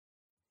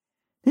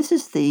This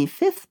is the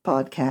fifth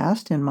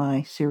podcast in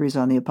my series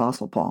on the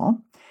Apostle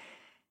Paul.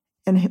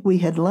 And we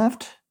had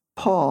left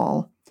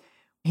Paul.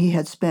 He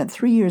had spent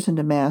 3 years in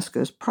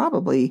Damascus,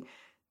 probably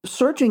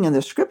searching in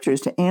the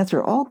scriptures to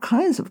answer all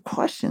kinds of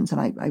questions. And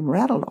I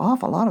rattled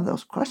off a lot of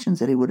those questions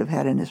that he would have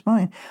had in his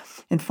mind.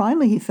 And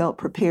finally, he felt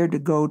prepared to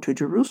go to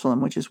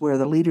Jerusalem, which is where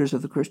the leaders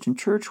of the Christian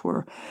church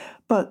were.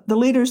 But the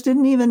leaders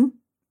didn't even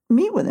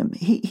meet with him.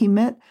 He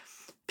met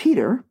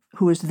Peter,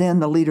 who was then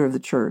the leader of the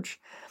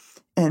church.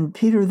 And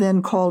Peter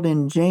then called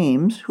in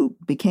James, who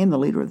became the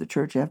leader of the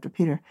church after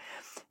Peter.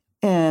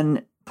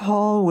 And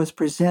Paul was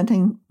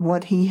presenting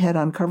what he had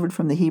uncovered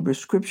from the Hebrew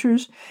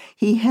scriptures.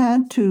 He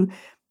had to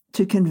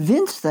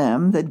convince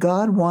them that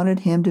God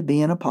wanted him to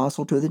be an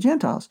apostle to the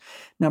Gentiles.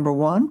 Number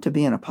one, to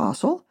be an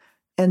apostle,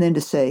 and then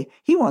to say,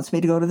 he wants me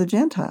to go to the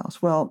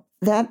Gentiles. Well,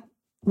 that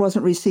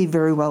wasn't received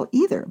very well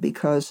either,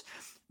 because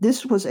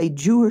this was a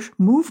Jewish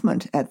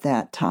movement at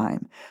that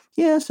time.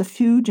 Yes, a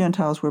few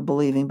Gentiles were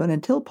believing, but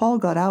until Paul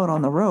got out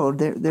on the road,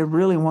 there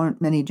really weren't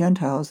many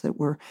Gentiles that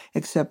were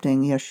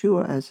accepting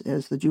Yeshua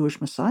as the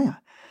Jewish Messiah.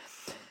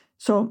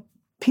 So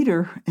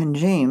Peter and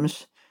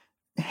James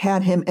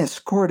had him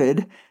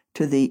escorted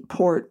to the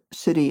port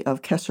city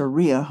of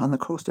Caesarea on the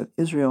coast of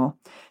Israel,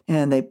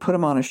 and they put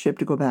him on a ship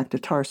to go back to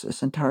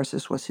Tarsus, and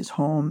Tarsus was his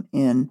home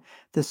in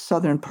the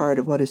southern part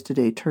of what is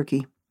today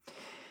Turkey.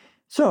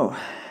 So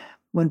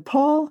when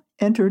Paul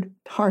entered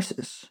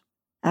Tarsus,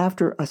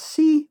 after a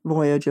sea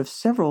voyage of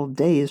several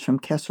days from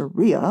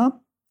Caesarea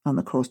on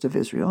the coast of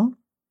Israel,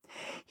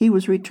 he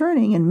was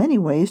returning in many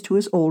ways to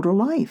his older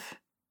life.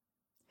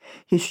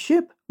 His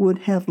ship would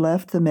have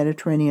left the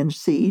Mediterranean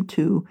Sea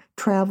to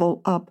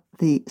travel up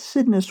the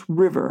Cydnus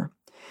River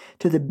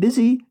to the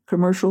busy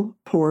commercial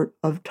port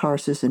of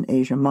Tarsus in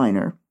Asia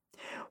Minor,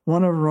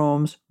 one of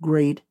Rome's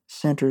great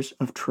centers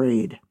of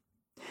trade.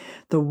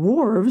 The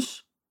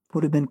wharves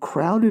would have been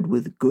crowded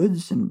with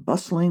goods and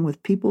bustling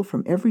with people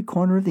from every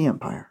corner of the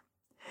empire.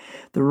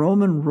 The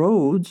Roman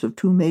roads of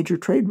two major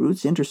trade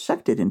routes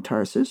intersected in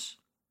Tarsus.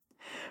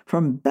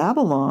 From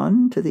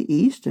Babylon to the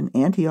east and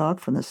Antioch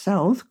from the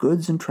south,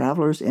 goods and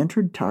travelers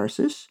entered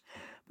Tarsus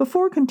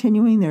before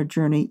continuing their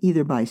journey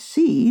either by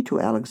sea to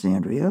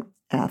Alexandria,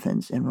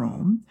 Athens, and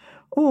Rome,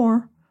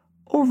 or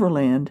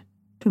overland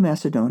to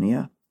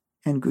Macedonia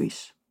and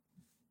Greece.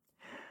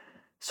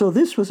 So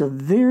this was a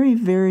very,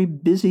 very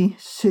busy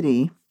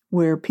city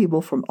where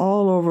people from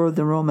all over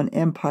the Roman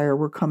Empire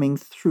were coming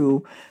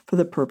through for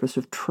the purpose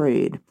of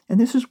trade. And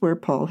this is where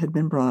Paul had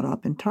been brought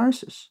up in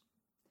Tarsus.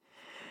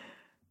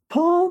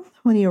 Paul,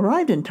 when he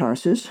arrived in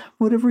Tarsus,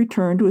 would have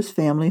returned to his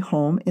family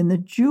home in the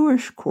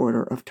Jewish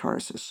quarter of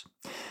Tarsus.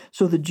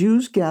 So the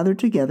Jews gathered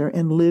together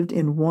and lived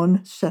in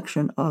one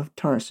section of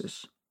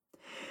Tarsus.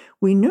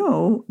 We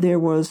know there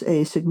was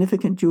a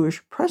significant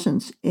Jewish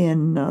presence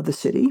in the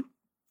city.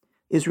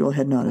 Israel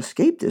had not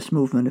escaped this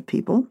movement of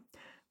people.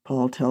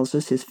 Paul tells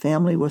us his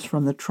family was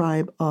from the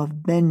tribe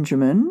of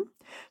Benjamin,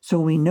 so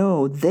we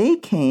know they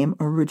came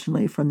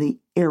originally from the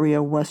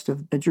area west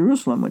of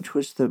Jerusalem, which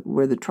was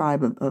where the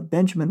tribe of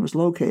Benjamin was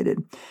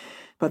located.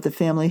 But the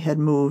family had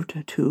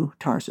moved to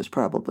Tarsus,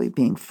 probably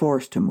being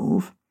forced to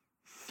move.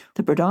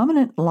 The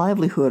predominant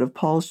livelihood of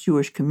Paul's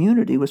Jewish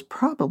community was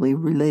probably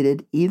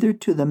related either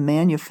to the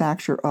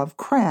manufacture of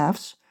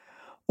crafts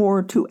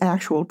or to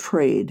actual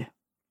trade.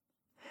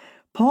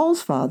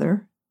 Paul's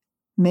father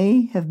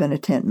may have been a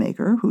tent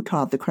maker who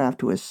taught the craft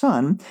to his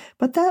son,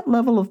 but that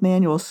level of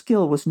manual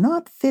skill was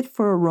not fit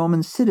for a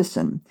Roman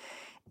citizen.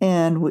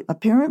 And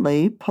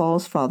apparently,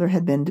 Paul's father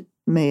had been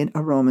made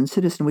a Roman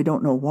citizen. We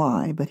don't know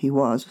why, but he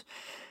was,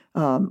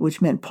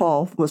 which meant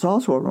Paul was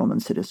also a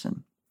Roman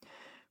citizen.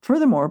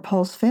 Furthermore,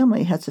 Paul's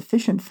family had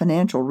sufficient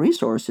financial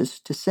resources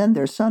to send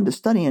their son to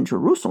study in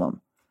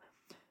Jerusalem.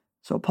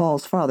 So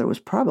Paul's father was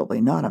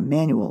probably not a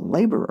manual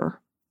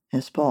laborer,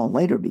 as Paul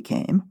later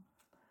became,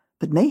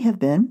 but may have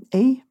been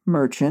a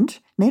merchant.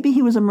 Maybe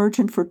he was a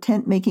merchant for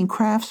tent-making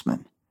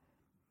craftsmen.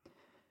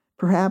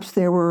 Perhaps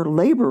there were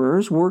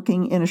laborers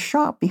working in a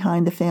shop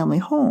behind the family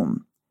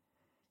home.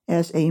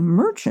 As a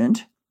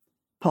merchant,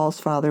 Paul's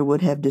father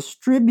would have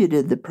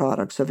distributed the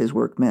products of his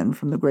workmen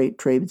from the great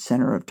trade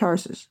center of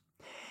Tarsus.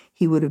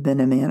 He would have been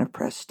a man of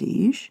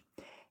prestige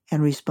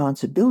and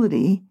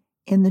responsibility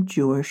in the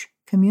Jewish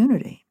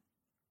community.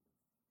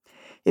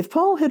 If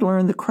Paul had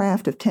learned the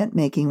craft of tent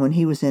making when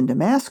he was in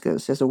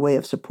Damascus as a way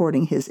of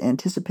supporting his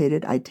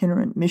anticipated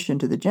itinerant mission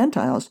to the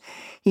Gentiles,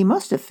 he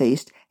must have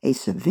faced a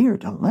severe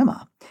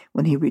dilemma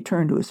when he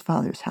returned to his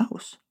father's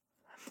house.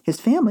 His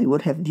family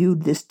would have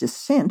viewed this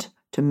descent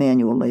to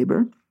manual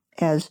labor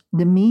as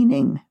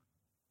demeaning.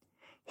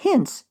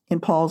 Hints in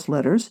Paul's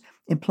letters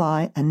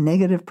imply a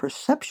negative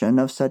perception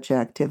of such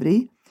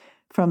activity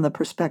from the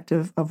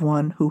perspective of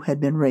one who had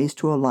been raised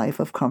to a life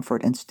of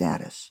comfort and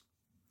status.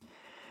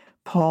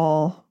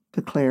 Paul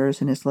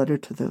declares in his letter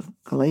to the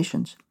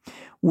Galatians,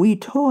 "We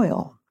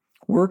toil,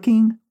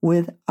 working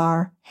with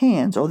our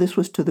hands." Oh, this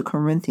was to the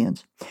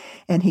Corinthians.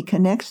 And he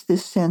connects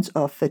this sense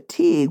of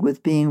fatigue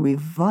with being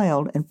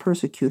reviled and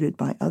persecuted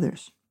by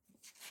others.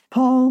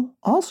 Paul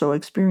also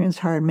experienced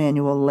hard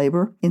manual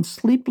labor in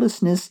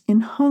sleeplessness, in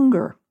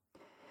hunger.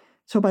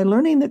 So by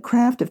learning the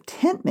craft of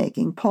tent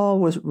making, Paul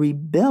was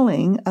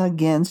rebelling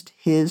against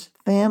his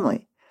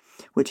family,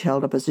 which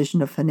held a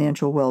position of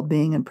financial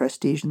well-being and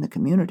prestige in the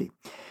community.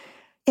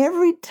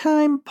 Every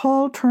time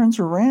Paul turns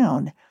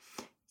around,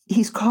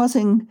 he's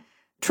causing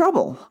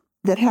trouble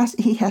that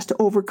he has to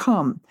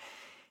overcome.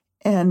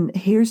 And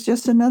here's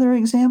just another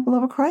example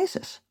of a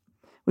crisis,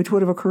 which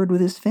would have occurred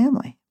with his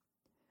family.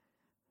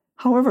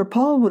 However,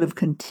 Paul would have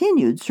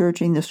continued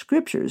searching the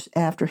scriptures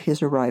after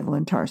his arrival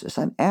in Tarsus.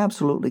 I'm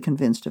absolutely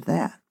convinced of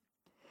that.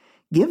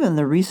 Given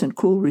the recent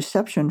cool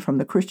reception from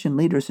the Christian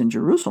leaders in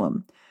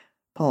Jerusalem,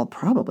 Paul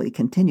probably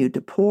continued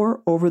to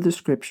pore over the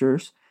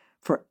scriptures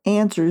for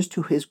answers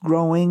to his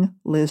growing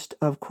list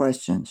of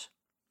questions.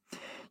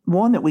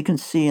 One that we can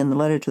see in the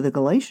letter to the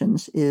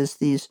Galatians is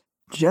these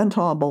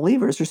Gentile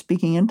believers are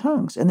speaking in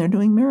tongues and they're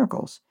doing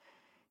miracles,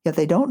 yet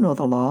they don't know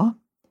the law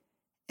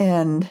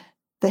and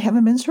they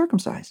haven't been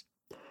circumcised.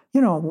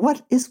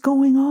 What is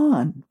going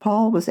on?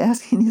 Paul was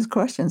asking these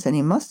questions, and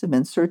he must have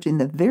been searching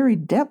the very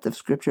depth of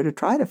Scripture to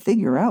try to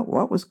figure out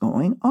what was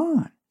going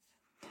on.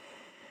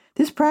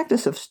 This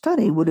practice of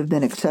study would have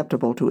been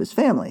acceptable to his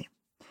family,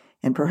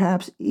 and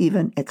perhaps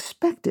even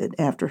expected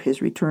after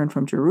his return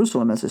from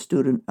Jerusalem as a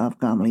student of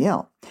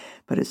Gamaliel.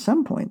 But at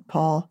some point,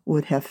 Paul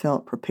would have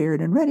felt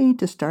prepared and ready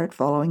to start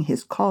following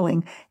his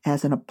calling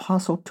as an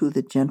apostle to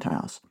the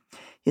Gentiles.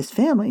 His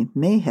family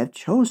may have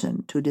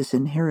chosen to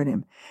disinherit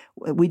him.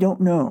 We don't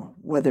know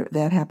whether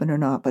that happened or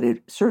not, but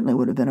it certainly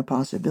would have been a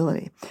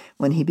possibility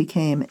when he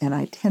became an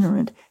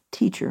itinerant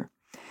teacher.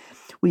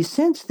 We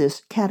sense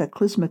this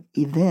cataclysmic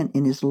event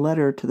in his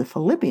letter to the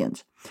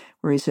Philippians,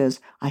 where he says,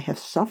 I have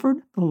suffered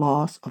the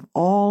loss of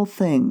all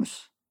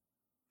things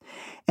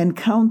and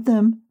count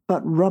them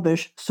but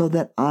rubbish so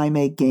that I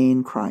may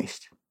gain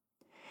Christ.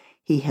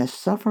 He has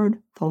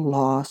suffered the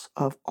loss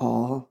of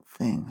all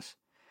things.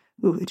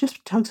 Ooh, it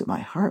just tugs at my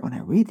heart when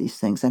I read these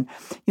things. And,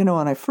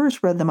 when I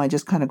first read them, I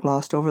just kind of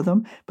glossed over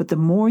them. But the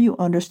more you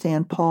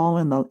understand Paul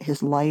and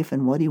his life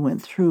and what he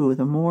went through,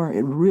 the more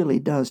it really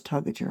does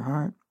tug at your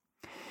heart.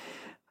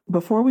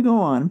 Before we go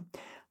on,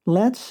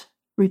 let's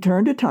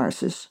return to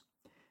Tarsus,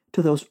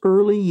 to those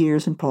early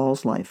years in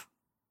Paul's life.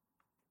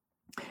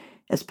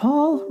 As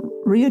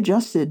Paul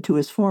readjusted to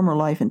his former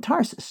life in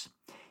Tarsus,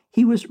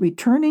 he was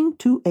returning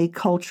to a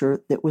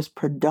culture that was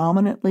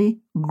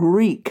predominantly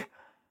Greek.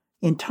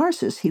 In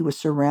Tarsus, he was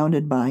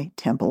surrounded by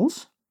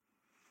temples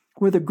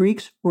where the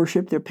Greeks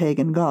worshiped their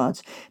pagan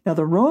gods. Now,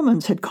 the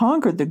Romans had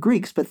conquered the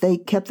Greeks, but they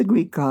kept the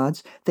Greek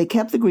gods. They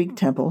kept the Greek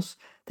temples.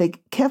 They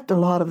kept a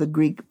lot of the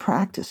Greek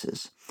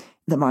practices.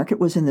 The market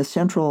was in the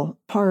central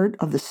part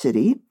of the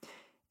city,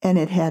 and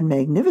it had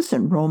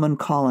magnificent Roman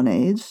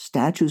colonnades,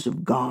 statues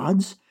of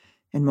gods,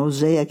 and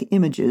mosaic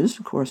images.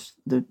 Of course,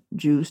 the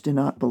Jews did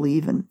not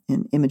believe in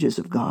images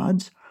of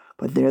gods,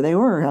 but there they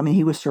were.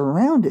 He was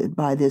surrounded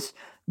by this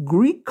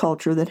Greek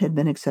culture that had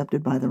been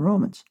accepted by the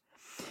Romans.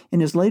 In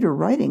his later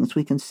writings,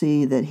 we can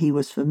see that he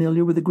was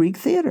familiar with the Greek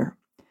theater,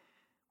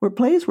 where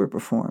plays were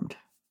performed.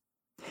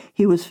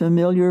 He was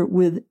familiar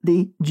with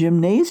the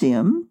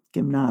gymnasium,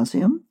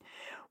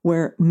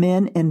 where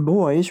men and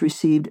boys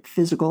received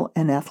physical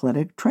and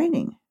athletic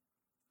training.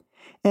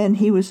 And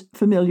he was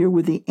familiar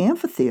with the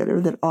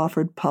amphitheater that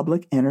offered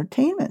public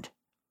entertainment.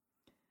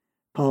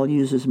 Paul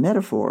uses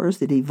metaphors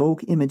that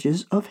evoke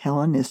images of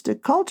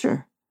Hellenistic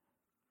culture.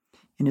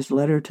 In his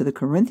letter to the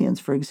Corinthians,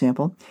 for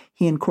example,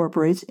 he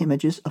incorporates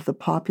images of the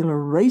popular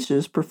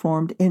races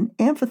performed in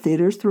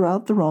amphitheaters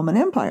throughout the Roman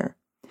Empire.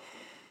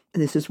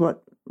 This is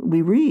what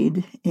we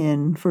read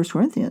in 1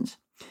 Corinthians.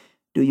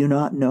 Do you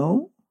not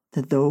know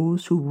that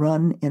those who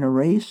run in a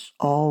race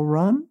all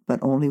run, but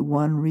only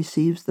one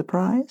receives the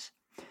prize?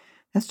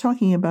 That's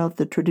talking about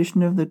the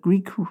tradition of the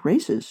Greek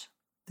races.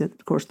 That,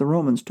 of course, the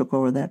Romans took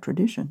over that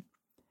tradition.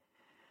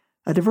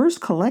 A diverse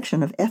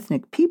collection of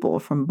ethnic people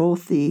from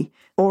both the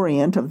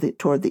Orient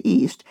toward the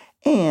east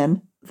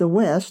and the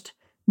west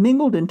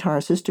mingled in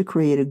Tarsus to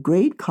create a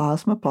great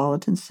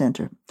cosmopolitan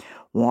center.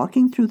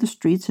 Walking through the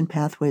streets and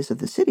pathways of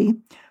the city,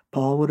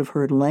 Paul would have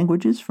heard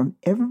languages from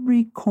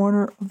every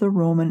corner of the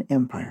Roman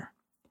Empire.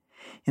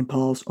 In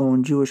Paul's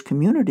own Jewish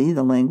community,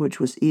 the language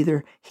was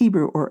either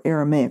Hebrew or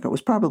Aramaic. It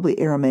was probably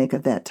Aramaic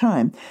at that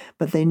time,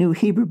 but they knew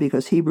Hebrew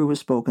because Hebrew was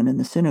spoken in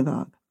the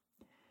synagogue.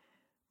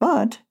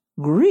 But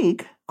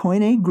Greek,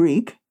 Koine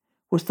Greek,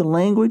 was the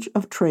language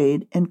of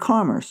trade and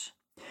commerce,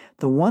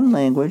 the one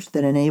language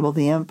that enabled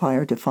the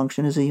empire to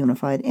function as a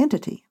unified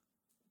entity.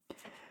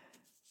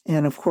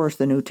 And of course,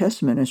 the New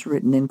Testament is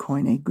written in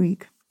Koine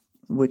Greek,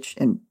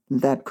 and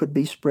that could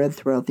be spread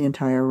throughout the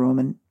entire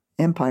Roman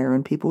Empire,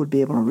 and people would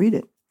be able to read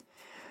it.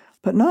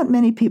 But not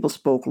many people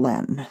spoke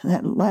Latin.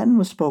 Latin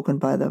was spoken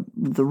by the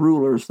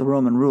rulers, the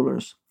Roman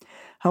rulers.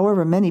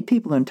 However, many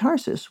people in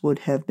Tarsus would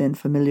have been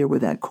familiar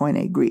with that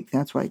Koine Greek.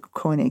 That's why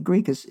Koine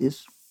Greek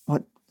is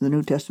what the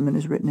New Testament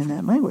is written in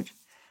that language.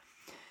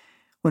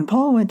 When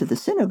Paul went to the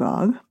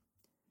synagogue,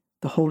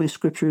 the Holy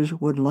Scriptures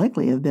would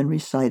likely have been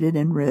recited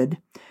and read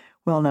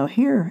Well, now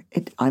here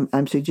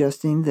I'm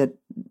suggesting that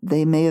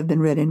they may have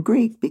been read in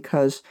Greek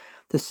because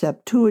the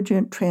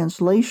Septuagint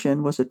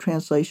translation was a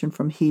translation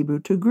from Hebrew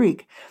to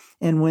Greek.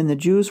 And when the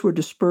Jews were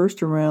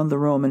dispersed around the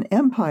Roman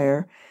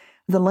Empire,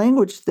 the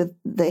language that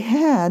they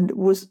had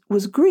was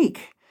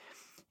Greek.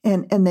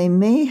 And they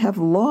may have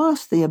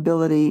lost the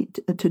ability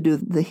to do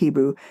the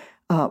Hebrew.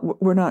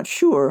 We're not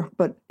sure,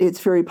 but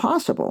it's very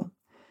possible.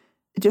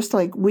 Just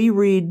like we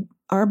read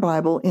our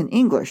Bible in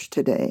English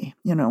today.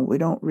 We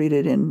don't read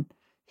it in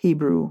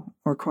Hebrew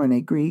or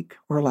Koine Greek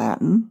or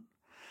Latin.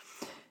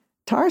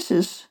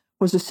 Tarsus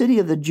was a city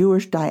of the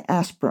Jewish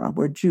diaspora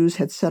where Jews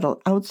had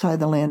settled outside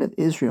the land of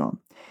Israel.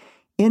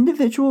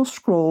 Individual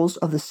scrolls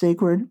of the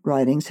sacred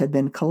writings had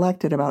been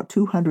collected about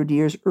 200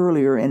 years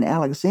earlier in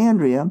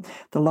Alexandria,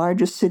 the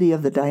largest city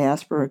of the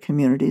diaspora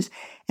communities,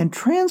 and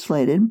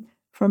translated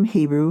from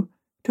Hebrew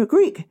to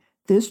Greek.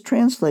 This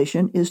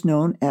translation is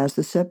known as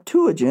the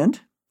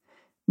Septuagint,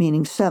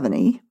 meaning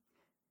 70,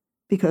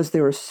 because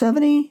there were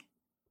 70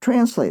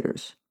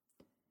 translators.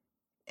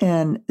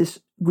 And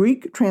this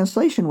Greek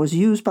translation was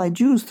used by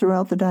Jews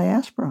throughout the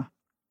diaspora.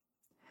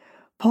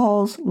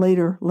 Paul's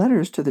later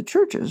letters to the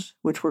churches,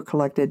 which were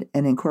collected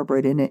and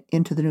incorporated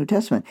into the New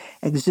Testament,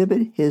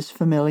 exhibit his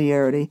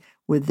familiarity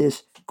with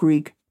this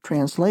Greek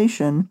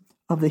translation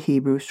of the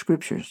Hebrew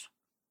Scriptures.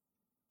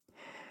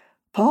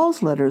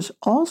 Paul's letters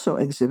also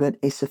exhibit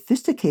a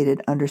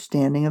sophisticated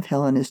understanding of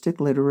Hellenistic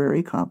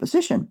literary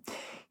composition.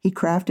 He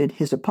crafted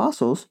his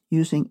epistles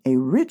using a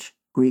rich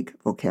Greek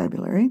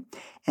vocabulary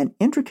and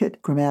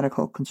intricate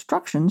grammatical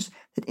constructions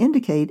that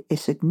indicate a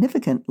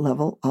significant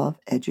level of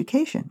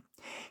education.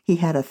 He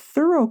had a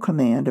thorough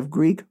command of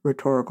Greek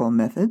rhetorical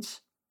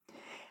methods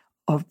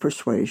of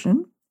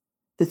persuasion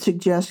that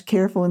suggest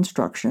careful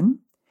instruction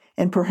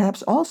and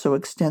perhaps also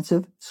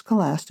extensive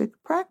scholastic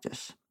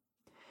practice.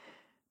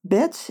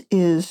 Betts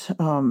is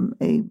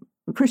a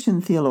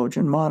Christian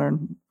theologian,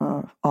 modern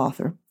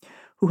author,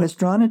 who has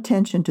drawn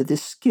attention to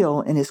this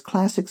skill in his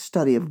classic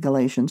study of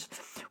Galatians,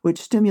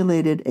 which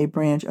stimulated a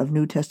branch of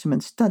New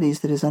Testament studies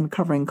that is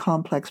uncovering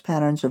complex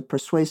patterns of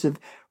persuasive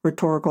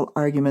rhetorical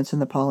arguments in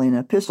the Pauline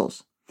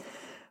epistles.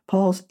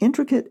 Paul's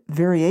intricate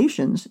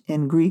variations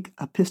in Greek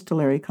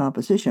epistolary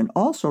composition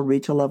also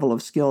reach a level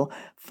of skill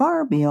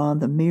far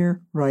beyond the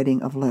mere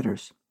writing of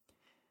letters.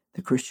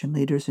 The Christian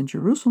leaders in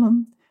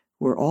Jerusalem,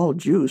 who were all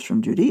Jews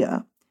from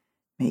Judea,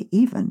 may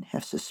even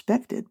have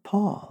suspected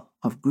Paul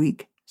of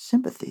Greek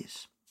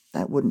sympathies.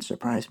 That wouldn't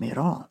surprise me at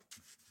all.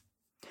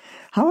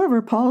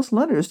 However, Paul's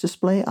letters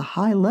display a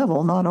high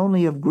level not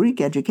only of Greek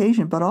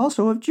education, but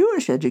also of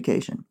Jewish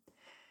education.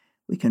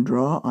 We can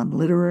draw on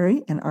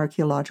literary and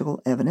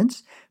archaeological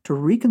evidence to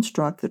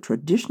reconstruct the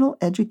traditional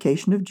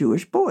education of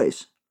Jewish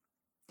boys.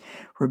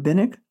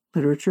 Rabbinic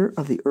literature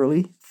of the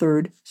early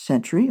 3rd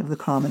century of the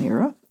Common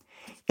Era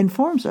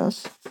informs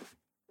us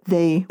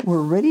they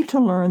were ready to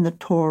learn the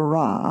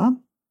Torah,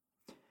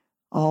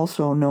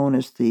 also known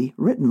as the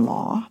written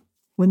law,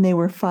 when they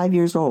were 5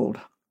 years old.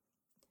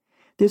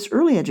 This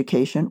early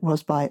education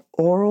was by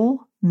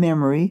oral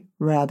memory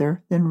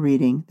rather than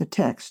reading the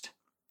text,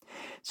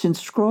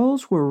 since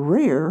scrolls were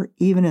rare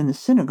even in the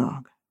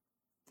synagogue.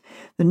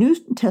 The New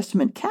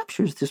Testament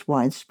captures this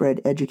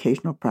widespread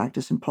educational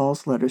practice in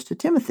Paul's letters to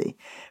Timothy.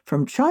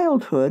 From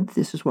childhood,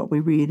 this is what we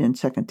read in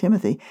 2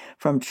 Timothy,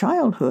 from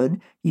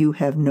childhood you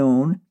have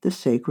known the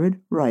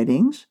sacred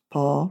writings,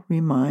 Paul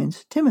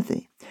reminds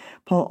Timothy.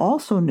 Paul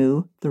also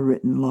knew the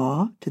written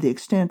law to the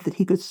extent that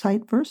he could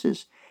cite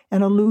verses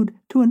and allude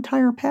to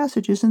entire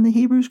passages in the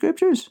Hebrew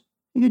Scriptures.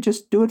 He could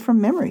just do it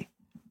from memory.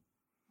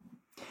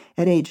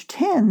 At age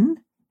 10,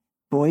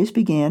 boys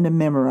began to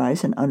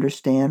memorize and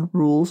understand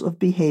rules of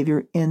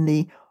behavior in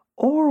the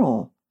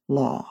oral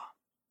law,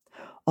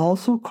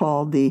 also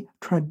called the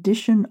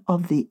tradition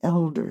of the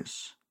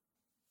elders.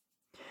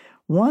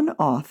 One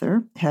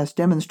author has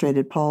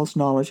demonstrated Paul's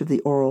knowledge of the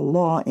oral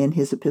law in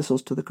his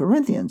epistles to the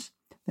Corinthians.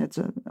 That's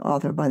an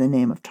author by the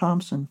name of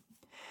Thompson.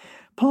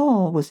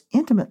 Paul was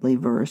intimately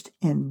versed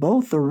in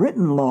both the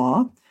written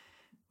law,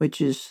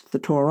 which is the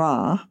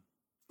Torah,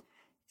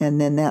 and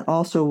then that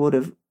also would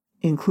have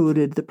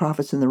included the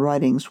prophets and the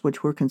writings,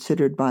 which were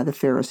considered by the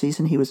Pharisees,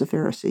 and he was a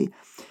Pharisee,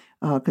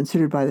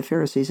 considered by the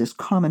Pharisees as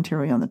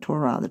commentary on the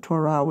Torah. The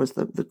Torah was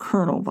the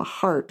kernel, the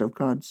heart of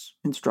God's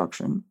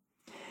instruction.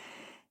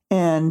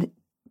 And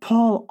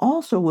Paul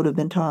also would have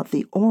been taught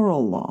the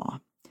oral law.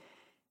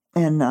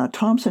 And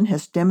Thompson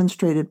has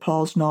demonstrated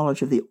Paul's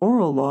knowledge of the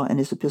oral law in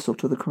his epistle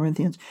to the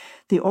Corinthians.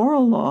 The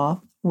oral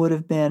law would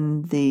have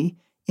been the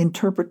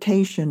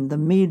interpretation, the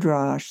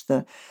midrash,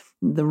 the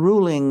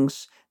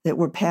rulings that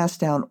were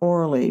passed down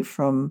orally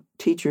from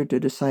teacher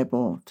to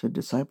disciple to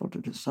disciple to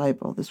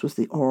disciple. This was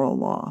the oral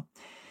law.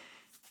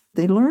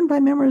 They learned by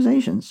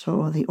memorization,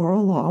 so the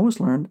oral law was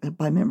learned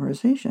by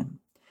memorization.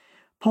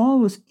 Paul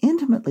was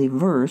intimately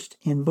versed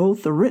in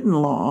both the written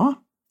law,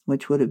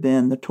 which would have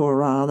been the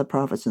Torah, the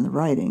prophets, and the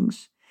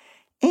writings,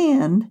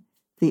 and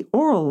the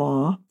oral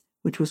law,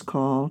 which was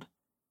called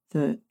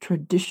the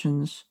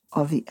traditions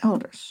of the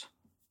elders.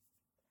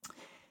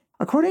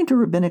 According to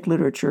rabbinic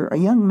literature, a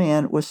young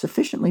man was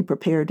sufficiently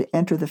prepared to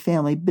enter the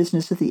family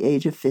business at the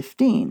age of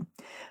 15.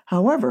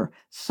 However,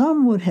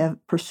 some would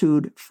have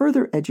pursued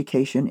further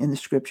education in the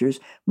scriptures,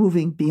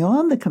 moving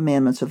beyond the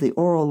commandments of the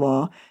oral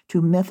law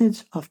to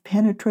methods of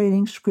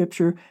penetrating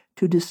scripture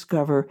to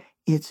discover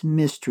its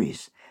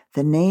mysteries.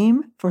 The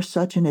name for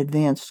such an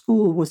advanced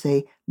school was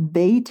a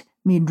Beit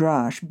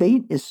Midrash.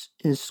 Beit is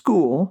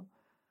school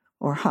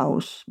or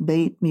house.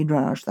 Beit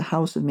Midrash, the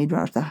house of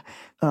Midrash, the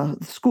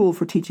school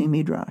for teaching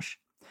Midrash.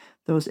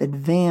 Those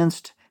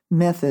advanced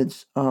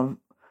methods of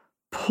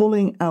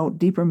pulling out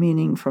deeper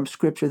meaning from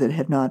scripture that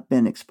had not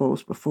been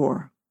exposed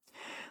before.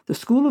 The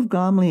school of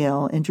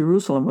Gamliel in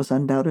Jerusalem was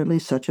undoubtedly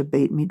such a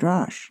Beit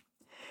Midrash.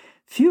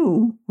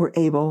 Few were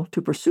able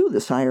to pursue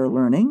this higher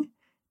learning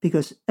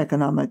because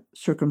economic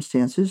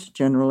circumstances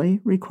generally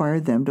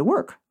required them to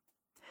work.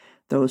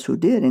 Those who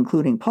did,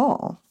 including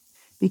Paul,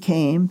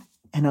 became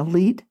an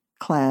elite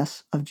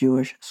class of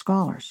Jewish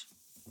scholars.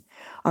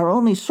 Our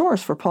only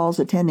source for Paul's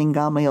attending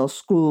Gamliel's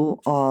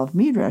school of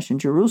Midrash in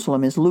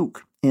Jerusalem is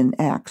Luke in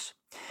Acts.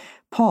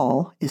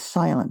 Paul is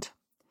silent,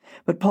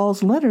 but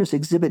Paul's letters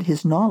exhibit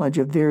his knowledge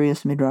of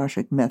various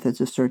midrashic methods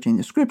of searching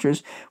the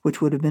scriptures,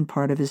 which would have been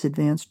part of his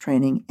advanced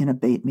training in a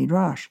Beit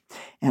Midrash.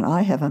 And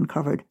I have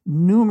uncovered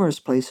numerous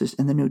places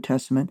in the New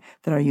Testament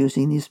that are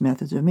using these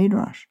methods of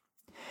Midrash.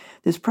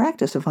 This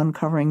practice of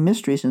uncovering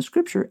mysteries in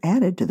Scripture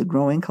added to the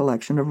growing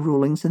collection of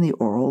rulings in the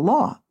oral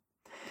law.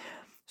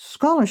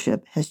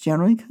 Scholarship has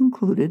generally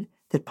concluded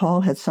that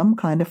Paul had some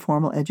kind of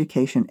formal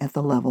education at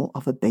the level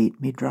of a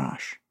Beit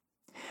Midrash.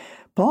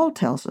 Paul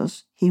tells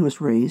us he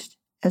was raised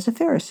as a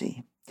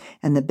Pharisee,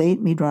 and the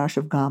Beit Midrash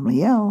of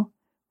Gamliel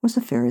was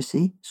a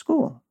Pharisee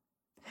school.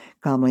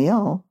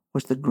 Gamliel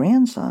was the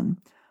grandson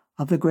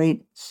of the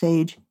great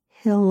sage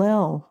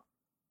Hillel.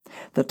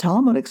 The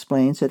Talmud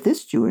explains that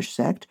this Jewish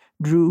sect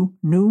drew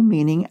new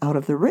meaning out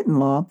of the written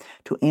law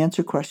to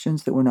answer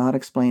questions that were not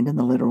explained in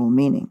the literal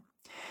meaning.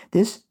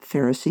 This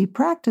Pharisee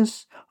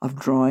practice of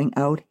drawing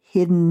out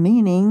hidden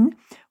meaning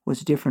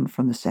was different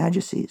from the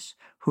Sadducees,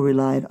 who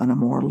relied on a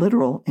more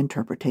literal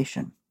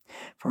interpretation.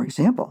 For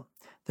example,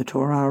 the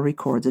Torah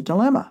records a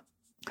dilemma.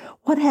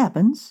 What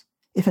happens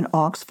if an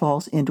ox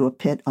falls into a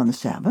pit on the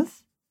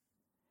Sabbath?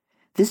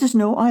 This is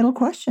no idle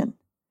question.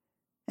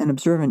 An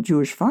observant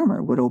Jewish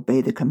farmer would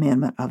obey the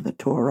commandment of the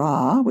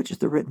Torah, which is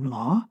the written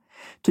law,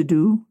 to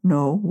do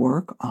no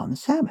work on the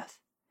Sabbath.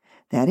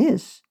 That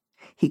is,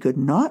 he could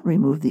not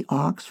remove the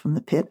ox from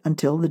the pit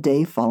until the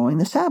day following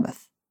the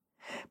Sabbath.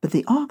 But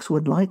the ox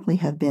would likely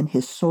have been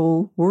his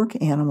sole work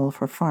animal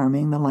for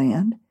farming the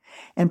land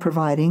and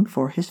providing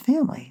for his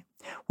family.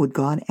 Would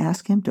God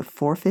ask him to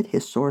forfeit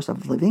his source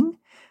of living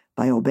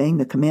by obeying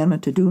the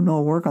commandment to do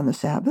no work on the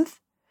Sabbath?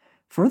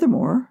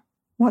 Furthermore,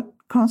 what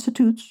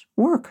constitutes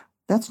work?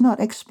 That's not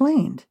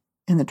explained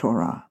in the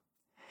Torah.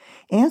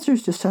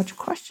 Answers to such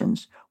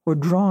questions were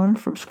drawn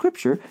from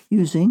Scripture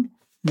using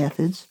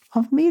methods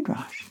of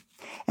Midrash.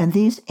 And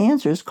these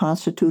answers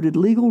constituted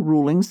legal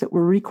rulings that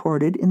were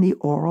recorded in the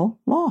oral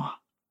law.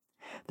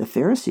 The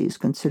Pharisees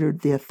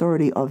considered the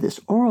authority of this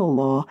oral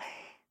law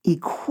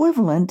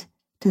equivalent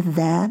to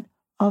that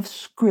of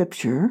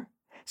Scripture,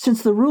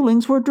 since the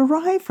rulings were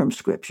derived from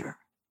Scripture.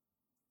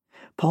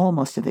 Paul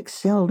must have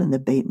excelled in the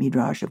Beit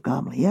Midrash of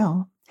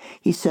Gamliel.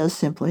 He says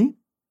simply,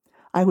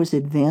 I was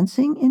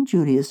advancing in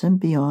Judaism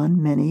beyond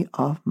many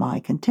of my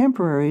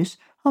contemporaries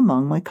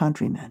among my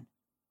countrymen.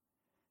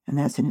 And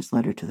that's in his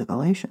letter to the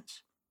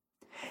Galatians.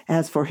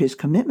 As for his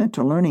commitment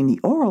to learning the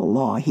oral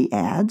law, he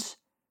adds,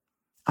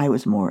 I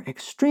was more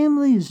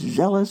extremely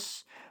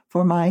zealous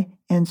for my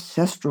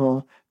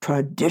ancestral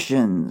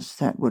traditions.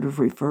 That would have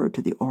referred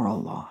to the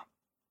oral law.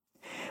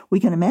 We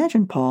can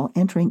imagine Paul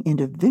entering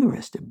into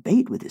vigorous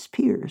debate with his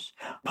peers.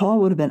 Paul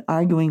would have been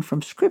arguing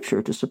from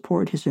Scripture to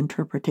support his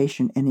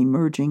interpretation and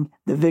emerging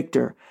the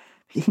victor.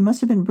 He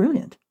must have been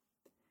brilliant.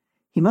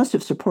 He must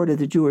have supported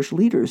the Jewish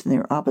leaders in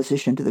their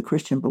opposition to the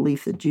Christian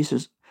belief that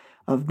Jesus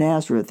of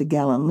Nazareth, the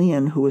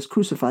Galilean who was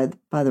crucified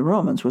by the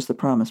Romans, was the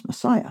promised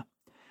Messiah.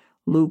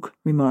 Luke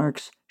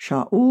remarks,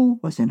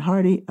 Shaul was in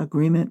hearty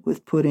agreement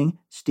with putting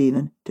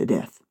Stephen to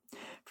death.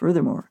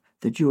 Furthermore,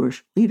 the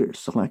Jewish leaders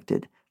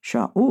selected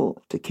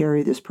Shaul to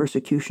carry this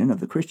persecution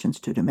of the Christians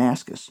to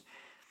Damascus,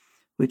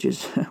 which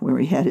is where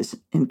he had his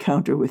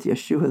encounter with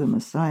Yeshua the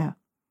Messiah.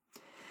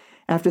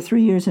 After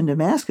 3 years in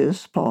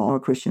Damascus, Paul, a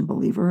Christian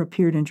believer,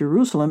 appeared in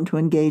Jerusalem to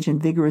engage in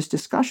vigorous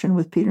discussion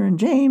with Peter and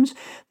James.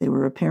 They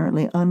were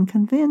apparently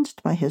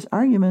unconvinced by his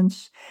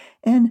arguments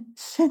and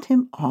sent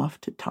him off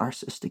to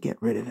Tarsus to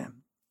get rid of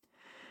him.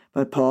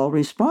 But Paul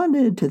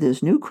responded to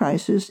this new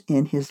crisis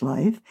in his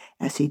life,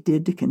 as he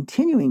did to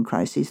continuing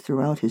crises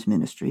throughout his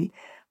ministry,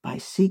 by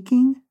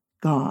seeking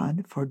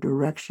God for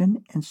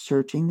direction and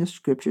searching the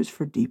Scriptures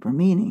for deeper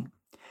meaning.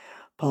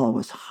 Paul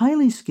was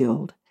highly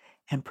skilled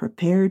and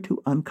prepared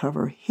to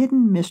uncover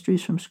hidden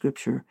mysteries from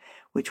Scripture,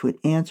 which would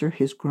answer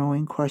his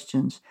growing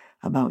questions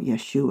about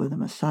Yeshua the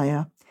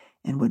Messiah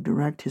and would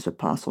direct his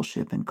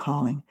apostleship and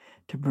calling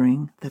to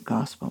bring the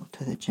gospel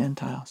to the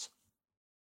Gentiles.